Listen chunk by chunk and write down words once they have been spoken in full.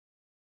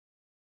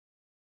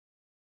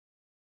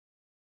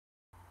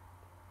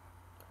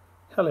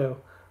Hello,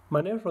 my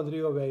name is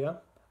Rodrigo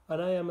Vega,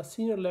 and I am a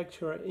senior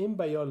lecturer in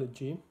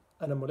biology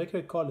and a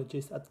molecular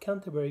ecologist at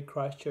Canterbury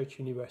Christchurch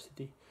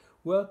University.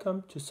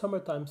 Welcome to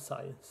Summertime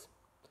Science.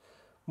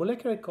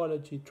 Molecular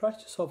ecology tries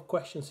to solve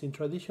questions in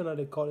traditional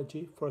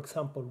ecology, for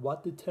example,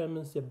 what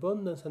determines the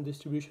abundance and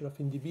distribution of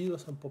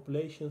individuals and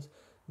populations,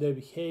 their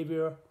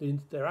behavior, their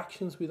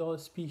interactions with other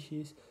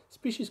species,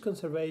 species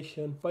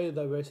conservation,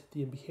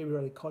 biodiversity, and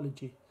behavioral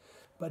ecology,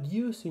 but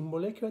using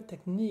molecular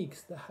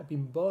techniques that have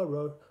been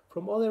borrowed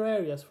from other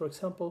areas, for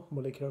example,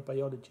 molecular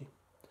biology.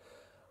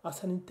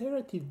 As an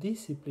integrative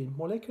discipline,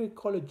 molecular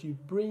ecology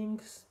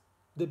brings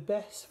the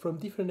best from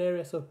different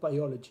areas of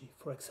biology,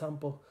 for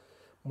example,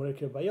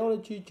 molecular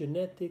biology,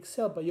 genetics,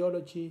 cell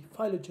biology,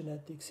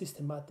 phylogenetics,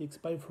 systematics,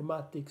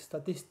 bioinformatics,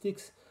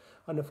 statistics,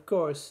 and of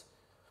course,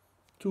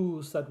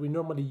 tools that we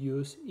normally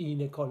use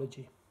in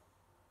ecology.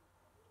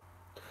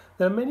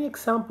 There are many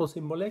examples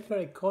in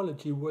molecular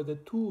ecology where the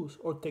tools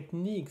or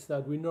techniques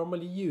that we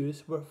normally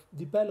use were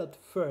developed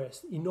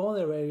first in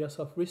other areas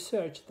of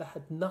research that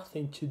had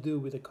nothing to do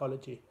with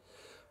ecology.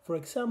 For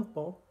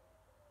example,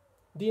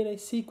 DNA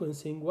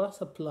sequencing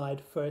was applied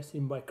first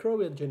in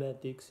microbial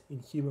genetics, in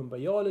human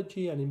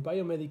biology, and in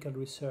biomedical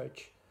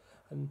research,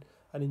 and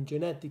in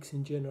genetics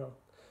in general.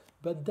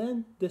 But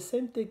then the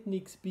same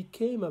techniques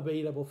became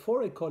available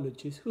for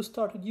ecologists who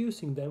started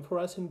using them for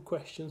answering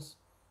questions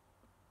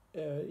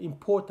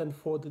important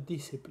for the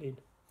discipline.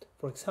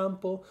 For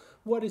example,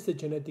 what is the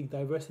genetic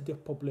diversity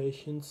of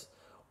populations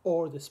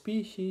or the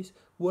species?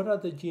 What are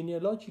the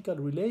genealogical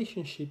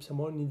relationships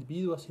among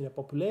individuals in a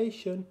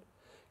population?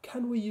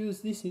 Can we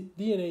use this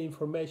DNA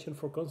information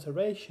for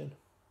conservation?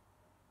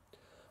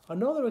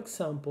 Another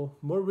example,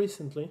 more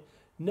recently,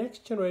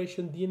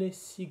 next-generation DNA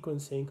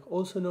sequencing,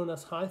 also known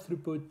as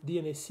high-throughput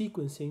DNA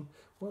sequencing,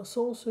 was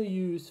also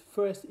used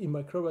first in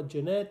microbial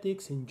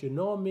genetics, in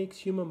genomics,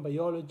 human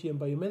biology, and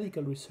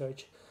biomedical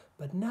research,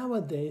 but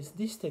nowadays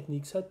these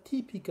techniques are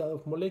typical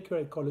of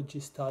molecular ecology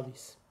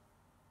studies.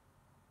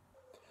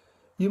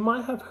 You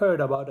might have heard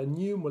about a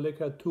new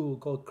molecular tool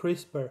called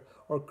CRISPR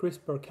or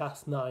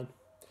CRISPR-Cas9.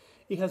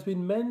 It has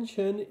been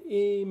mentioned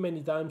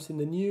many times in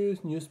the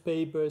news,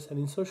 newspapers, and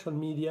in social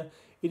media.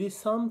 It is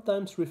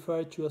sometimes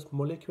referred to as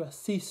molecular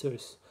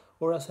scissors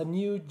or as a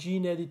new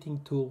gene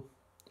editing tool.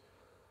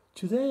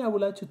 Today I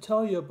would like to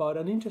tell you about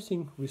an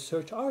interesting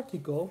research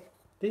article,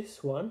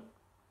 this one,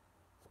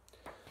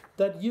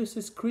 that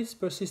uses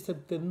CRISPR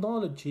system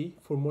technology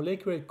for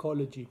molecular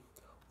ecology,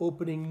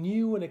 opening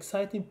new and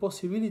exciting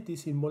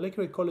possibilities in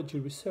molecular ecology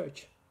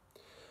research.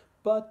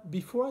 But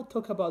before I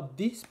talk about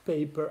this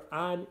paper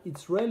and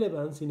its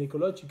relevance in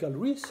ecological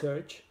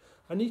research,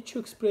 I need to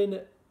explain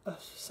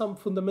some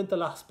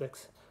fundamental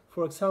aspects.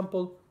 For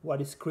example,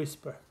 what is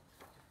CRISPR?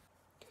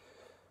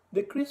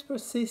 The CRISPR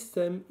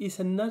system is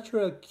a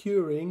natural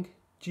occurring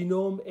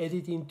genome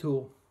editing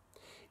tool.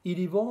 It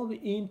evolved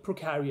in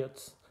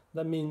prokaryotes,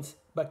 that means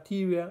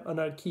bacteria and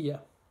archaea,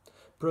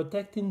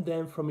 protecting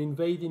them from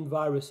invading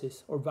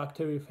viruses or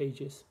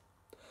bacteriophages.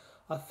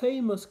 A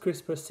famous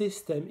CRISPR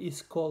system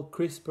is called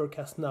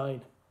CRISPR-Cas9.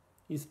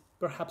 It's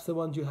perhaps the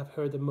one you have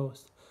heard the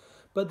most.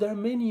 But there are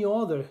many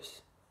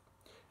others.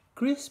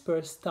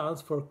 CRISPR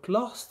stands for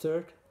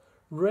clustered,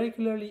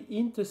 regularly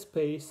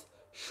interspaced,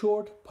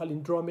 short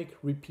palindromic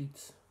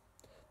repeats.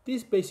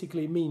 This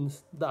basically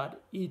means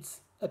that it's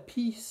a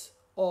piece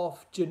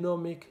of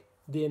genomic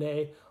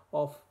DNA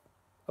of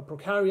a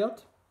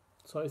prokaryote,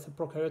 so it's a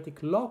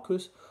prokaryotic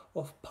locus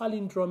of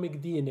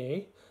palindromic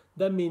DNA.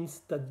 That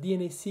means that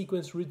DNA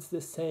sequence reads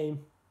the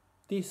same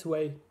this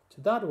way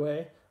to that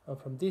way, and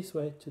from this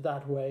way to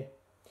that way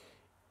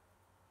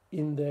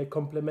in the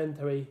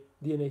complementary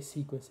DNA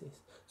sequences.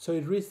 So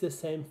it reads the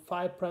same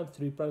 5',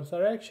 3'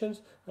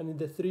 directions, and in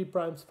the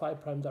 3',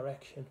 5'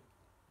 direction.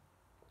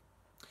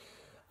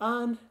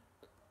 And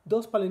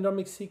those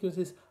palindromic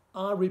sequences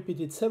are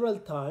repeated several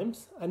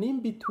times, and in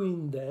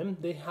between them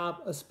they have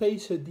a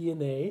spacer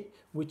DNA,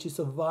 which is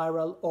of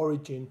viral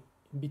origin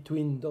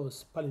between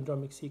those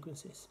palindromic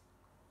sequences.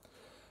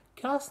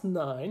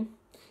 Cas9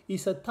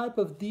 is a type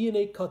of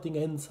DNA cutting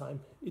enzyme.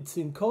 It's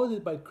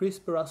encoded by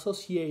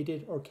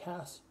CRISPR-associated or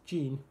Cas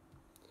gene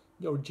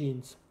or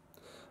genes.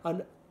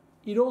 And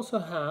it also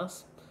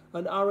has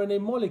an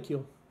RNA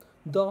molecule,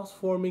 thus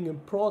forming a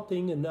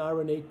protein and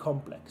RNA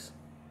complex.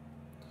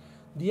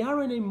 The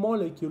RNA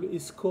molecule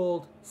is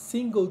called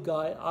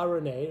single-guide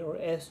RNA or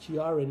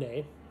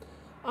sgRNA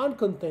and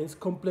contains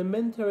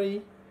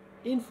complementary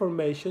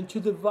information to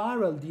the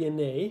viral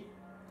DNA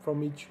from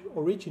which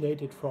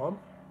originated from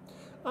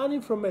and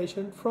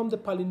information from the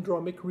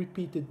palindromic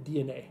repeated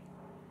DNA.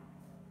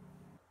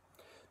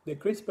 The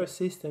CRISPR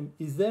system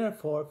is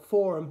therefore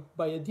formed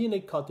by a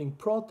DNA cutting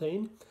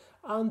protein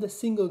and the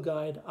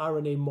single-guide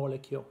RNA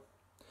molecule,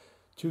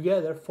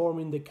 together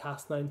forming the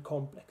Cas9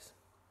 complex,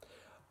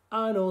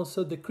 and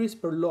also the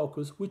CRISPR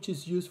locus, which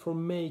is used for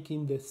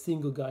making the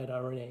single-guide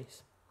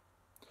RNAs.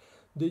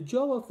 The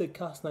job of the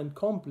Cas9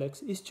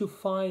 complex is to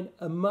find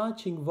a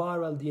matching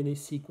viral DNA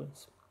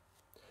sequence.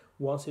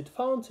 Once it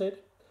finds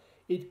it,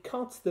 it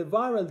cuts the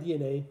viral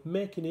DNA,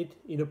 making it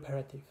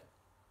inoperative.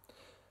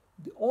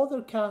 The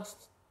other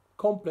Cas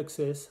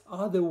complexes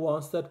are the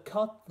ones that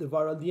cut the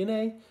viral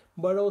DNA,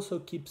 but also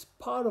keeps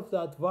part of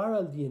that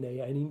viral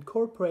DNA and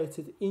incorporates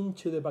it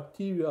into the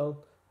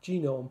bacterial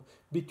genome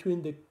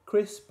between the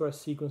CRISPR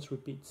sequence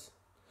repeats.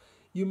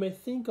 You may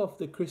think of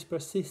the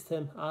CRISPR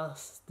system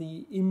as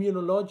the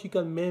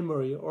immunological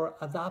memory or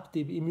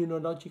adaptive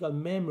immunological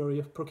memory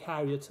of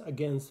prokaryotes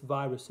against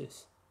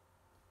viruses.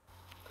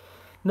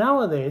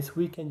 Nowadays,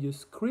 we can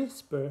use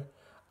CRISPR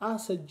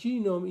as a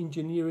genome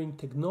engineering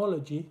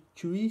technology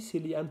to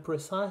easily and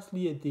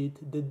precisely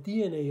edit the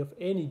DNA of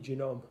any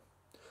genome.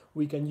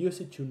 We can use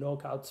it to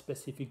knock out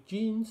specific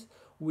genes,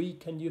 we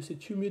can use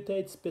it to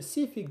mutate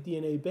specific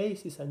DNA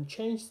bases and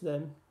change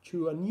them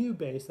to a new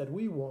base that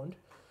we want,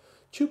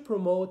 to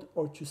promote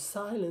or to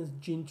silence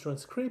gene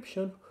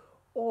transcription,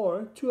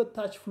 or to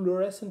attach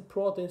fluorescent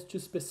proteins to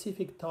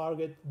specific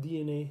target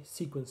DNA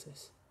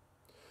sequences.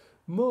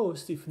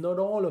 Most, if not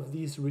all, of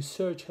this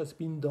research has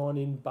been done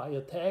in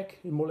biotech,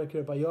 in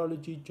molecular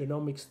biology,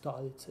 genomic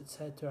studies,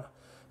 etc.,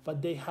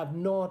 but they have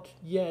not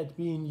yet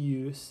been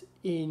used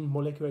in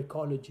molecular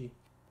ecology.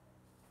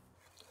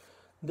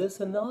 There's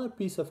another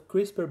piece of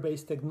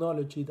CRISPR-based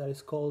technology that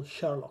is called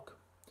SHERLOCK.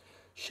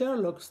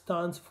 SHERLOCK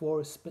stands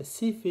for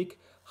Specific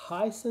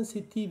High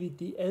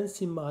Sensitivity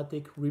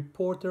Enzymatic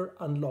Reporter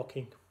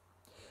Unlocking,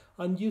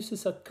 and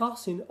uses a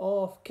cousin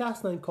of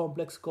Cas9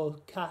 complex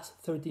called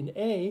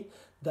Cas13a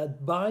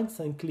that binds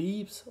and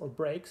cleaves or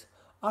breaks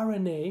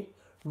RNA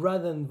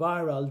rather than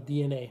viral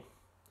DNA.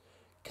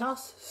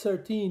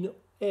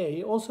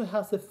 Cas13a also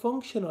has the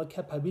functional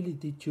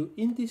capability to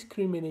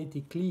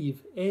indiscriminately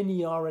cleave any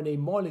RNA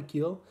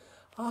molecule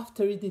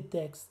after it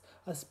detects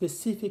a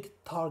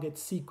specific target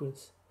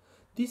sequence.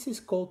 This is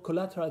called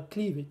collateral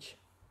cleavage.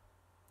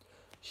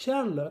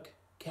 SHERLOCK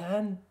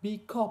can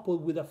be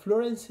coupled with a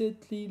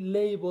fluorescently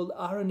labeled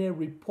RNA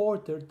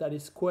reporter that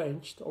is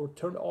quenched or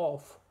turned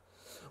off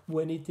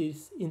when it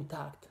is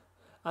intact,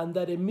 and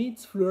that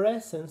emits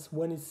fluorescence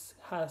when it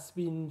has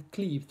been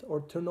cleaved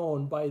or turned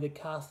on by the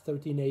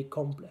Cas13a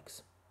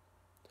complex.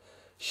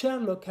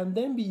 SHERLOCK can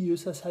then be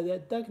used as a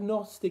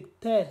diagnostic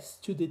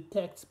test to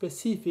detect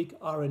specific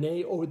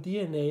RNA or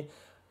DNA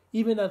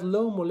even at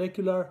low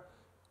molecular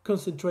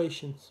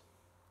concentrations.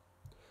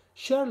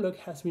 SHERLOCK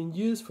has been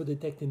used for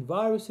detecting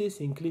viruses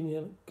in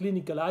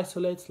clinical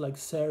isolates like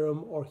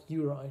serum or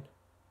urine.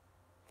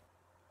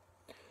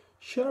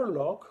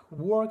 SHERLOCK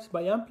works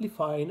by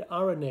amplifying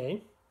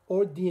RNA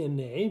or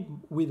DNA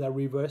with a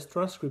reverse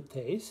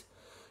transcriptase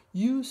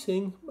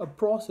using a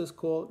process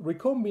called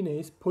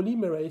recombinase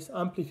polymerase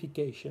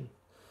amplification.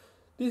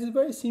 This is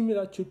very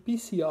similar to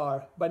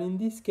PCR, but in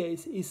this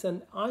case is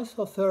an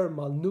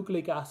isothermal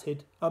nucleic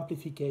acid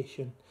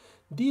amplification.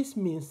 This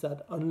means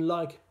that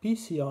unlike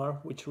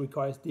PCR, which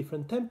requires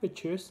different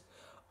temperatures,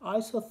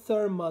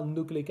 isothermal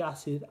nucleic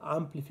acid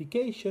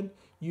amplification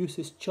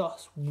uses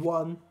just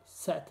one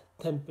set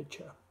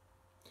temperature.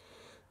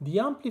 The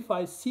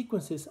amplified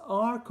sequences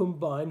are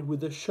combined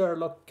with the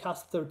SHERLOCK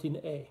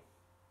Cas13a.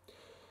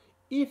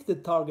 If the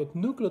target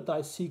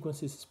nucleotide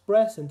sequence is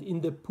present in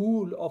the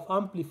pool of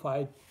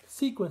amplified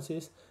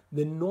sequences,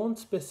 the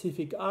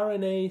non-specific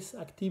RNase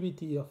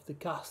activity of the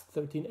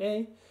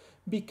Cas13a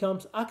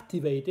becomes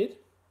activated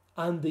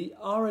and the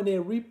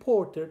RNA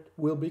reporter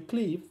will be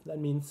cleaved, that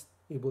means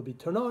it will be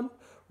turned on,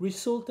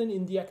 resulting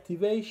in the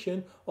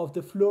activation of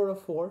the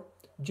fluorophore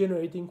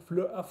generating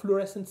a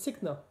fluorescent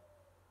signal.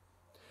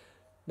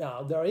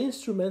 Now, there are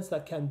instruments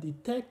that can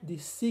detect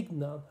this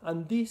signal,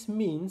 and this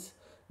means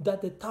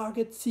that the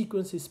target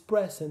sequence is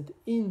present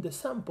in the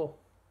sample.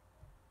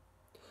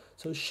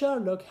 So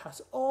SHERLOCK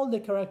has all the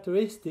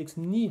characteristics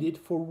needed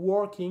for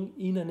working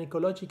in an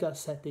ecological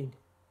setting.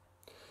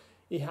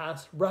 It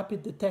has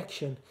rapid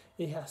detection,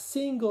 it has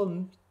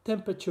single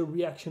temperature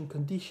reaction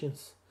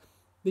conditions.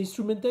 The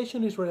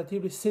instrumentation is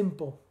relatively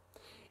simple.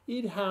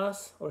 It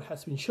has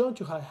been shown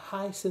to have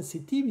high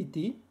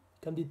sensitivity,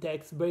 can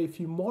detect very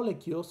few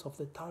molecules of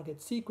the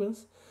target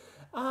sequence,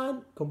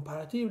 and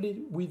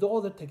comparatively with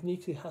other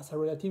techniques it has a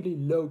relatively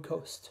low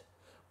cost,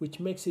 which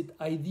makes it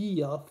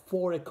ideal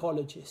for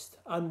ecologists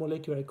and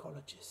molecular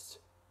ecologists.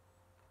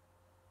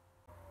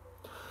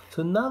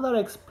 So now that I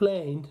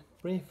explained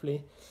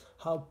briefly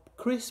how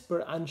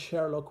CRISPR and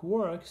SHERLOCK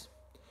works,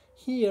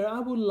 here I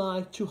would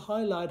like to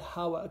highlight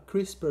how a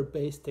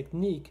CRISPR-based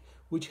technique,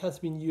 which has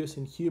been used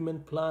in human,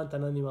 plant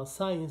and animal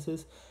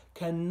sciences,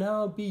 can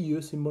now be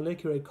used in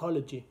molecular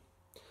ecology.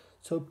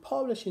 So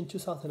published in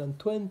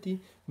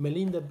 2020,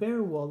 Melinda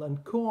Beerwald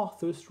and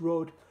co-authors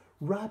wrote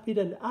Rapid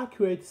and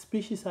Accurate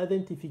Species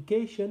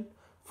Identification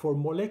for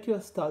Molecular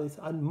Studies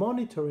and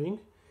Monitoring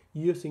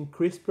using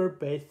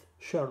CRISPR-based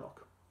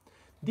SHERLOCK.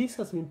 This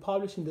has been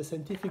published in the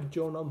scientific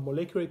journal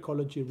Molecular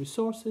Ecology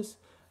Resources,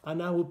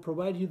 and I will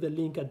provide you the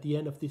link at the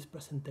end of this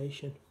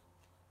presentation.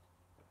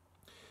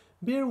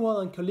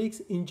 Beerwald and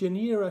colleagues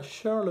engineer a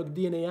SHERLOCK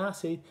DNA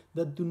assay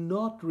that do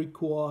not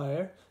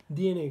require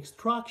DNA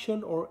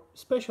extraction or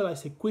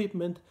specialized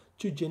equipment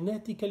to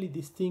genetically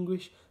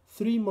distinguish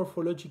three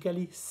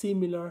morphologically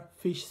similar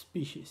fish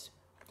species.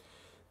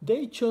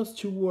 They chose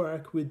to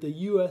work with the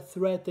US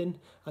threatened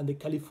and the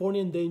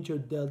California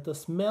endangered delta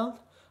smelt,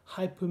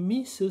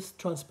 Hypomesus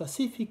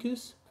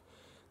transpacificus,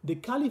 the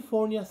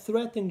California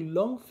threatened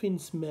longfin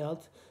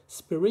smelt,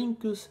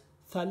 Sperinchus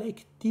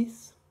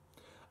thalectis,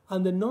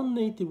 and the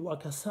non-native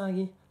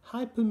Wakasagi,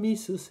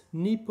 Hypomesus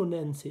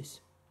nipponensis.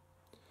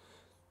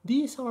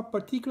 These are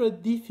particularly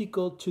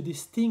difficult to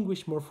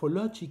distinguish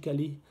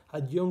morphologically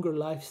at younger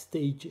life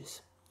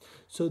stages.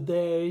 So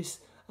there is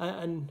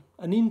an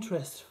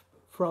interest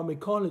from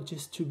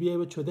ecologists to be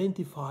able to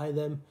identify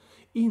them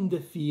in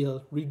the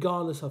field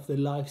regardless of the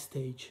life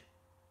stage.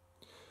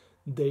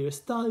 Their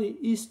study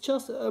is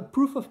just a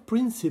proof of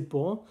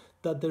principle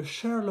that the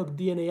SHERLOCK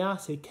DNA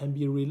assay can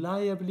be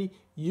reliably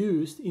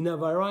used in a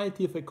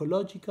variety of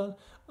ecological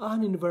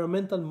and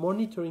environmental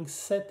monitoring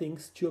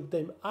settings to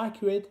obtain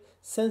accurate,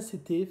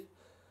 sensitive,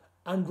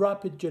 and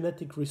rapid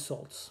genetic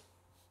results.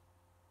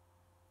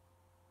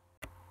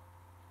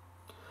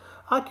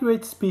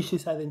 Accurate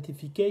species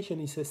identification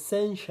is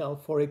essential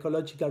for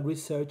ecological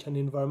research and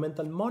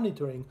environmental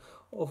monitoring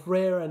of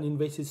rare and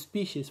invasive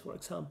species, for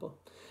example.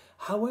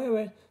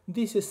 However,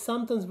 this is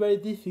sometimes very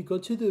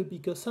difficult to do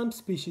because some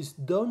species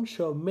don't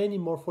show many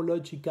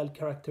morphological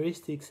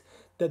characteristics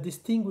that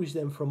distinguish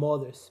them from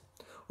others,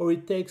 or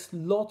it takes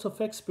lots of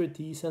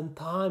expertise and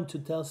time to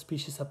tell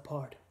species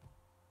apart.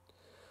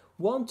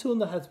 One tool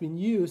that has been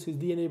used is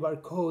DNA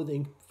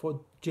barcoding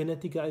for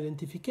genetic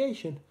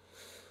identification,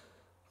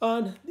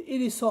 and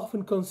it is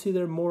often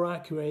considered more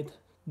accurate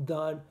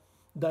than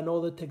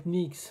other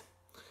techniques.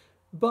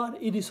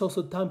 But it is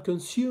also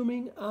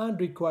time-consuming and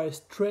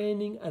requires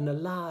training and a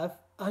lab,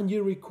 and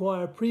you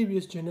require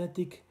previous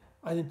genetic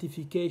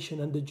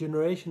identification and the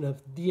generation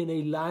of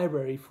DNA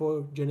library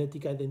for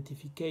genetic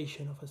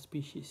identification of a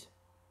species.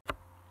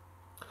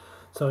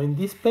 So in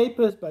these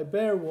papers by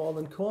Bearwald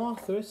and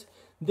co-authors,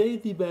 they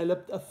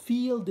developed a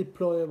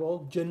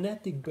field-deployable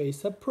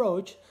genetic-based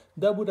approach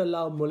that would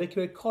allow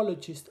molecular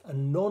ecologists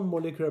and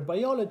non-molecular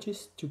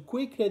biologists to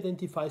quickly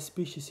identify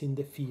species in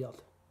the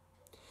field.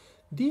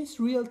 This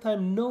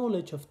real-time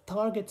knowledge of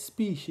target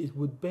species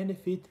would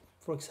benefit,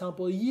 for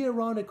example,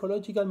 year-round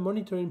ecological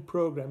monitoring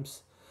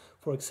programs,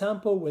 for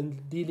example,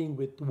 when dealing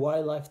with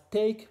wildlife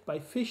take by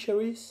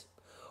fisheries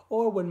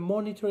or when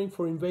monitoring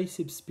for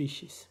invasive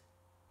species.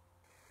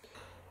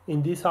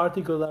 In this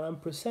article that I'm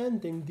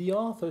presenting, the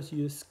authors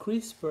use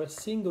CRISPR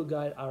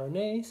single-guide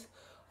RNAs,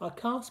 a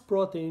Cas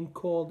protein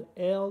called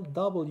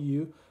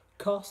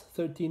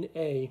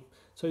LW-Cas13a,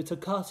 so it's a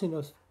cousin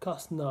of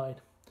Cas9,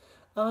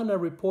 and a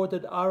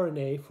reported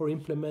RNA for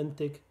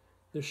implementing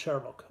the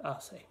SHERLOCK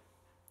assay.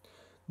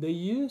 They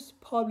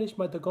used published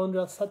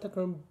mitochondrial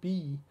cytochrome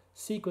B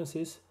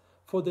sequences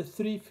for the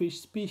 3 fish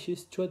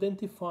species to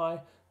identify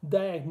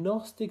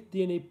diagnostic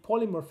DNA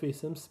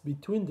polymorphisms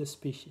between the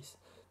species.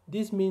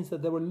 This means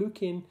that they were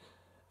looking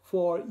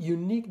for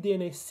unique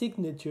DNA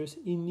signatures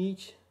in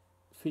each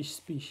fish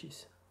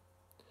species.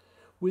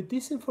 With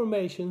this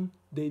information,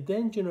 they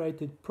then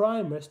generated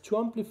primers to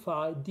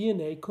amplify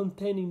DNA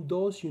containing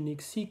those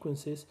unique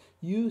sequences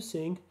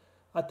using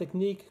a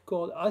technique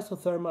called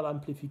isothermal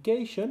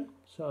amplification,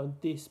 so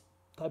this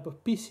type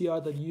of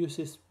PCR that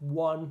uses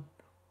one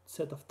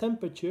set of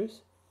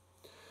temperatures,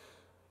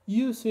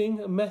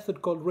 using a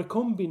method called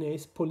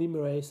recombinase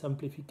polymerase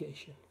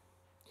amplification.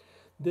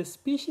 The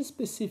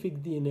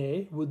species-specific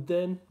DNA would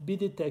then be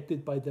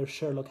detected by their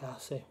SHERLOCK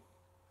assay.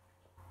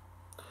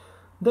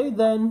 They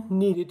then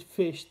needed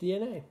fish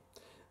DNA.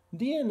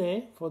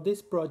 DNA for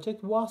this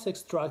project was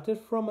extracted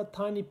from a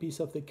tiny piece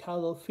of the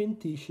caudal fin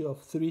tissue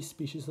of 3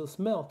 species of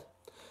smelt,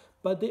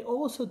 but they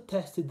also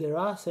tested their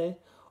assay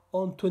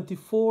on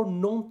 24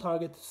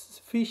 non-target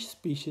fish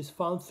species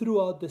found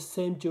throughout the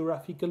same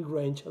geographical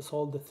range as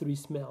all the 3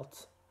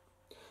 smelts,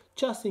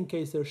 just in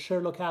case their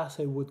SHERLOCK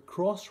assay would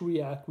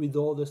cross-react with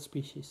other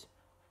species.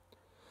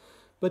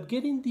 But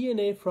getting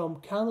DNA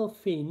from caudal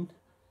fin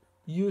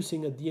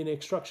using a DNA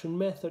extraction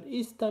method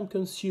is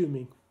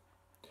time-consuming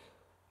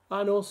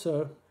and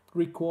also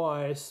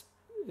requires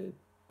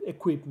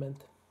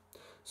equipment.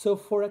 So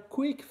for a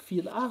quick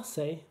field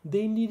assay,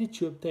 they needed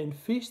to obtain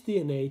fish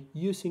DNA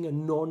using a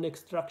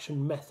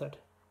non-extraction method.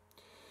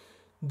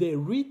 They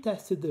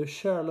retested their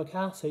SHERLOCK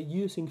assay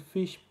using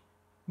fish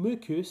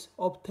mucus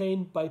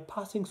obtained by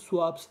passing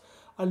swabs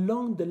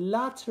along the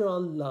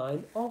lateral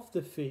line of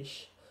the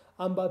fish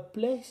and by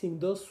placing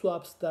those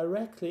swabs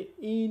directly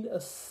in a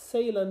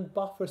saline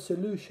buffer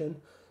solution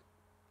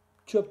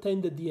to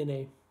obtain the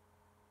DNA.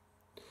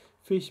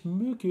 Fish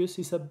mucus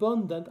is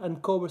abundant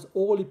and covers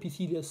all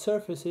epithelial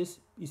surfaces,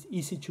 is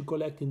easy to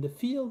collect in the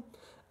field,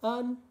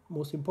 and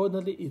most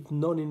importantly, it's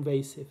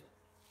non-invasive.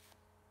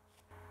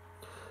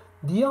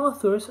 The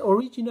authors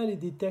originally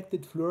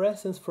detected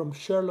fluorescence from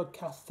SHERLOCK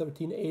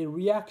Cas13a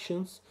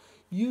reactions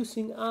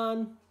using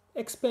an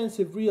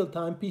expensive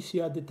real-time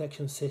PCR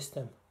detection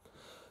system.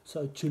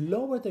 So to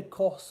lower the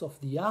cost of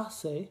the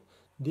assay,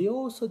 they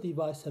also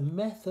devised a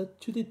method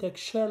to detect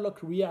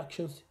SHERLOCK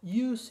reactions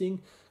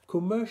using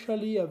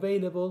commercially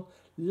available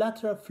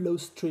lateral flow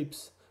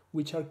strips,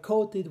 which are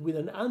coated with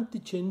an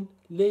antigen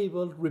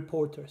labeled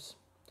reporters.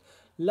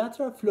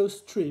 Lateral flow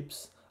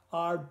strips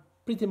are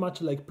pretty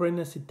much like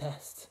pregnancy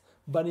tests,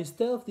 but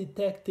instead of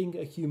detecting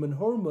a human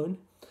hormone,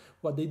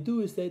 what they do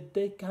is that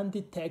they can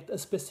detect a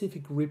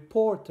specific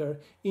reporter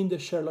in the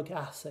SHERLOCK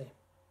assay.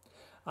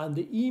 And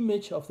the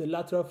image of the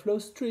lateral flow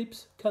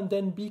strips can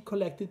then be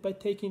collected by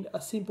taking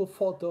a simple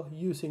photo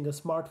using a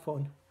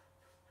smartphone.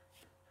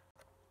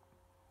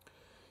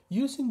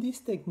 Using this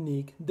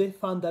technique, they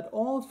found that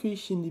all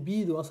fish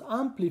individuals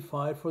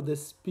amplified for the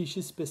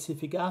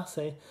species-specific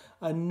assay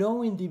and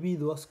no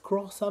individuals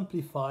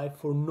cross-amplified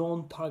for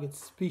non-target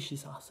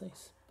species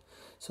assays.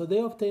 So they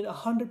obtained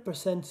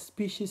 100%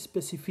 species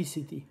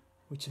specificity,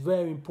 which is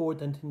very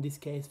important in this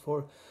case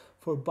for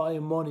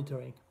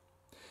biomonitoring.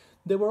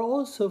 There were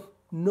also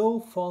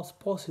no false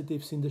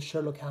positives in the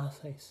SHERLOCK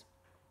assays.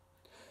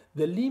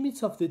 The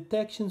limits of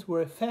detections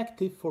were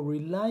effective for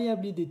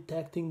reliably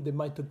detecting the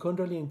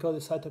mitochondrially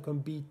encoded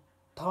cytochrome B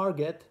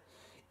target,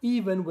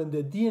 even when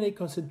the DNA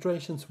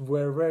concentrations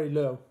were very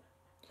low.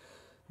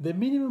 The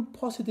minimum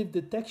positive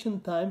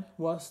detection time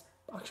was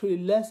actually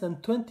less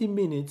than 20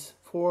 minutes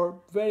for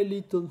very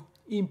little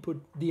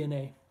input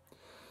DNA.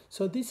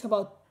 So this is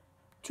about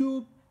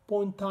 2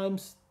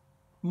 times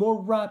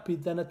more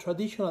rapid than a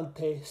traditional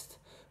test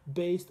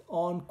based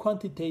on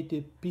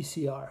quantitative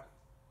PCR.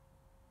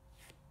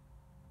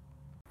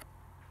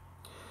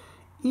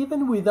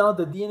 Even without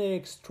the DNA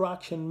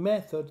extraction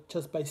method,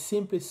 just by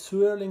simply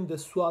swirling the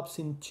swabs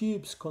in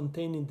tubes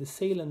containing the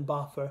saline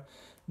buffer,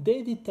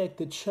 they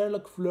detected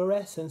SHERLOCK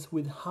fluorescence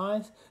with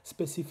high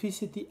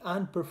specificity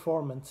and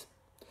performance,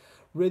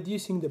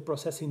 reducing the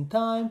processing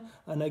time,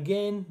 and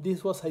again,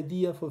 this was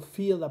ideal for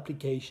field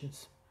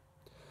applications.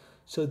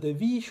 So the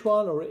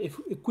visual or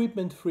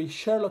equipment-free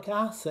SHERLOCK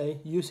assay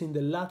using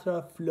the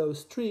lateral flow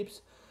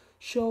strips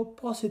show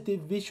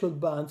positive visual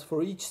bands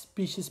for each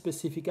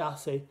species-specific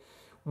assay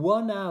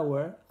 1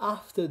 hour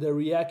after the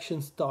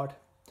reaction start,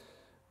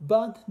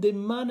 but they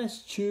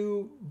managed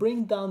to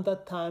bring down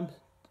that time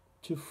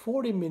to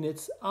 40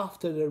 minutes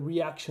after the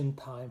reaction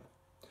time,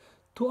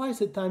 twice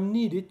the time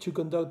needed to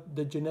conduct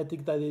the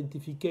genetic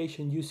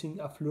identification using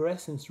a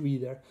fluorescence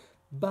reader,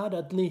 but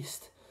at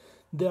least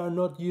they are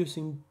not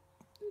using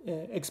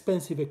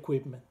expensive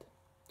equipment.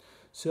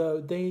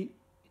 So they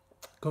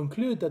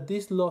conclude that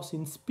this loss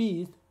in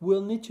speed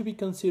will need to be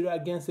considered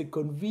against the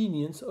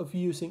convenience of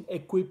using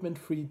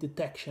equipment-free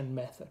detection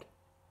method.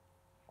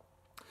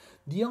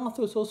 The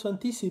authors also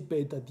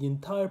anticipate that the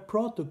entire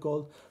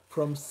protocol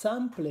from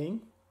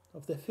sampling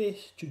of the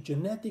fish to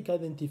genetic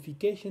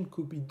identification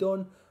could be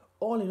done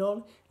all in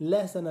all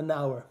less than an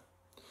hour.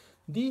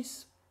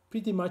 This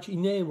pretty much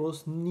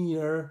enables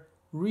near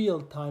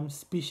real-time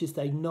species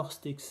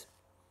diagnostics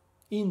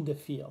in the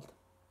field.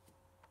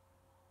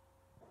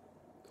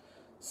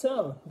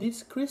 So,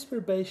 this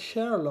CRISPR-based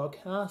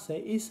SHERLOCK assay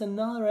is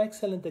another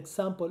excellent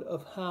example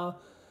of how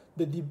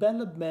the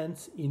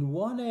developments in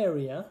one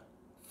area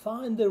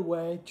find their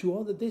way to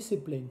other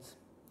disciplines.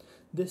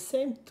 The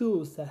same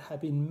tools that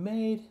have been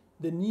made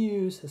the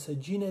news as a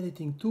gene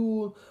editing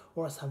tool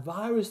or as a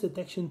virus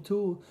detection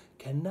tool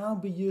can now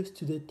be used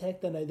to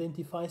detect and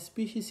identify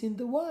species in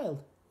the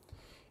wild.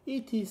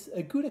 It is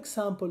a good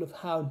example of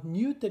how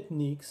new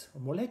techniques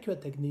or molecular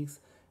techniques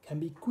can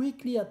be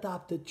quickly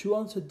adapted to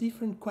answer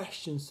different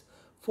questions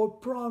for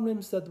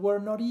problems that were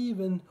not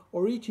even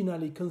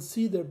originally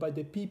considered by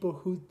the people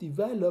who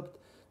developed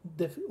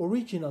the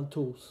original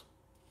tools.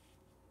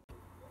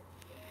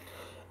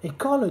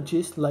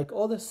 Ecologists, like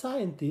other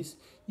scientists,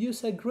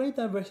 use a great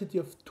diversity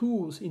of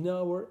tools in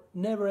our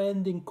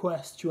never-ending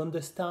quest to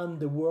understand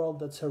the world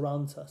that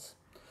surrounds us.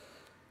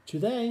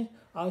 Today,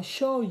 I'll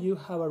show you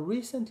how a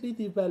recently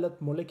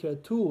developed molecular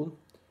tool,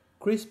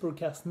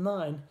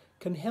 CRISPR-Cas9,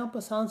 can help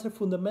us answer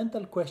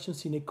fundamental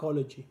questions in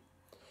ecology.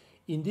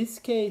 In this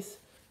case,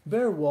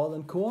 Verwald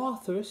and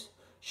co-authors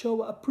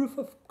show a proof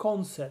of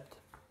concept,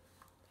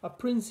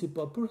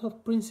 proof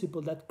of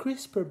principle that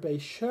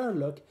CRISPR-based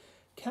SHERLOCK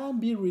can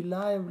be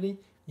reliably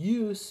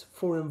used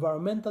for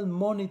environmental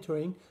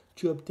monitoring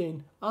to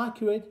obtain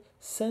accurate,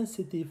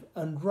 sensitive,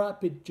 and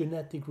rapid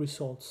genetic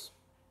results.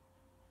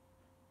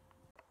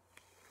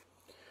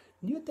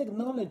 New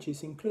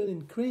technologies,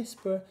 including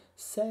CRISPR,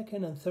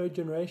 second and third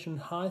generation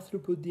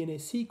high-throughput DNA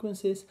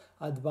sequences,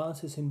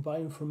 advances in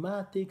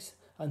bioinformatics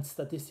and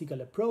statistical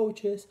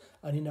approaches,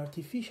 and in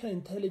artificial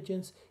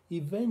intelligence,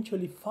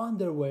 eventually found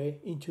their way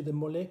into the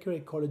molecular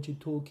ecology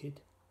toolkit.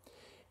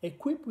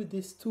 Equipped with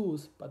these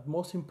tools, but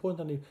most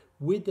importantly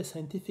with the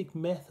scientific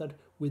method,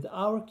 with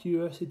our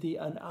curiosity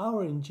and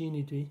our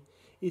ingenuity,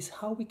 is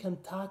how we can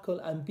tackle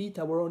and beat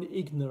our own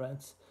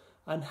ignorance,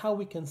 and how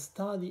we can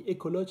study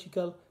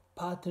ecological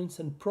patterns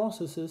and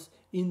processes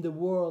in the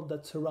world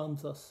that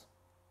surrounds us.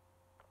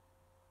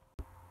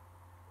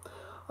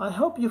 I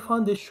hope you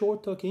found this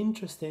short talk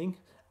interesting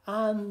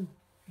and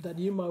that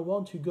you might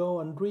want to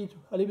go and read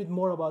a little bit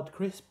more about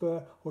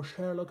CRISPR or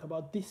SHERLOCK,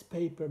 about this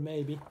paper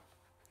maybe.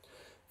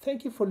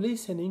 Thank you for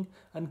listening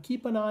and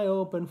keep an eye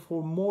open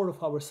for more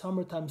of our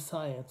summertime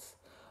science.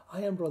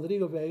 I am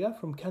Rodrigo Vega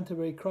from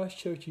Canterbury Christ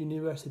Church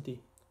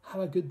University.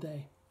 Have a good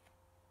day.